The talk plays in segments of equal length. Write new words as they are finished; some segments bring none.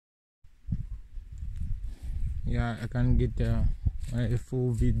yeah, I can't get a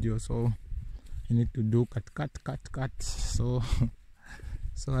full video, so I need to do cut so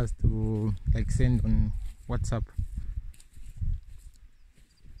so as to like send on WhatsApp.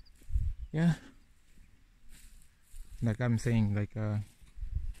 Yeah, like I'm saying, like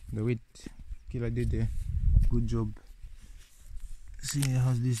the wheat killer did a good job. See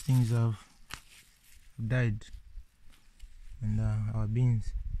how these things have died, and our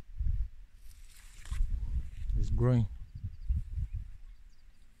beans is growing.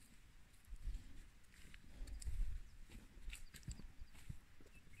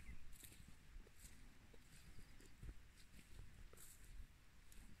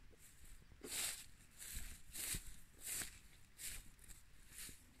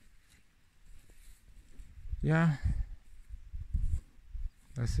 Yeah,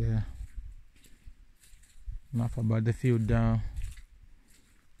 that's enough about the field down.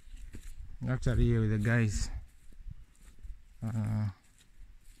 Actually here with the guys.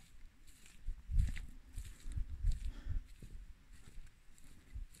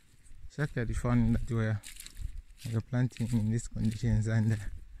 It's actually fun that we're planting in these conditions, and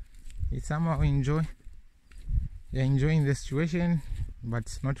it's somehow they're enjoying the situation, but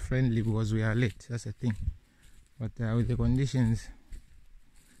it's not friendly because we are late. That's the thing. But with the conditions,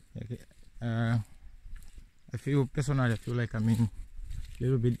 I feel personally, I feel like I'm a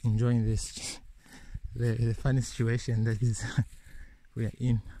little bit enjoying this, the funny situation that is we are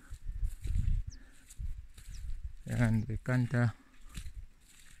in, and we can't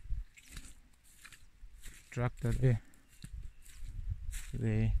tractor there,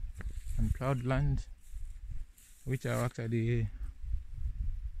 the unplowed land, which I'll actually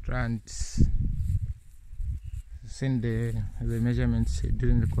try and send the measurements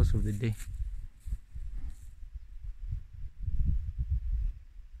during the course of the day.